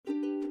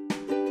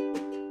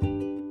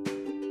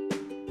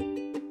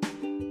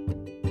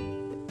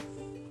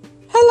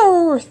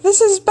Hello,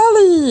 this is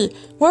Belly.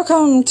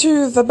 Welcome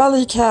to the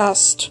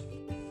Bellycast.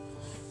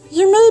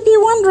 You may be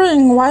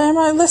wondering, why am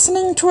I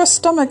listening to a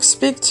stomach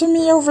speak to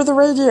me over the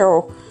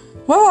radio?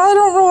 Well, I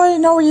don't really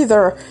know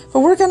either,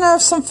 but we're gonna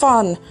have some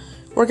fun.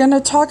 We're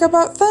gonna talk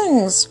about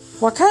things.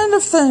 What kind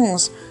of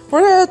things?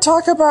 We're gonna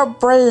talk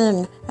about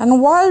brain,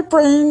 and why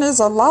brain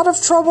is a lot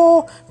of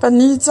trouble but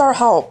needs our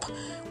help.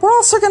 We're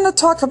also gonna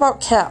talk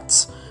about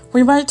cats.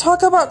 We might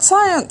talk about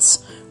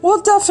science.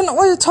 We'll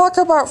definitely talk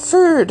about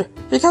food,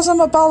 because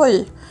I'm a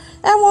belly.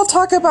 And we'll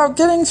talk about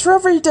getting through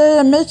every day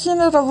and making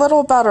it a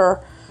little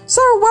better.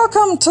 So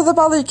welcome to the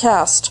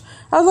Bellycast.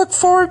 I look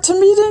forward to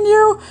meeting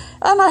you,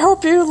 and I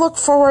hope you look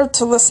forward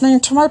to listening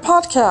to my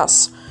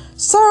podcast.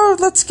 So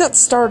let's get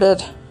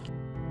started.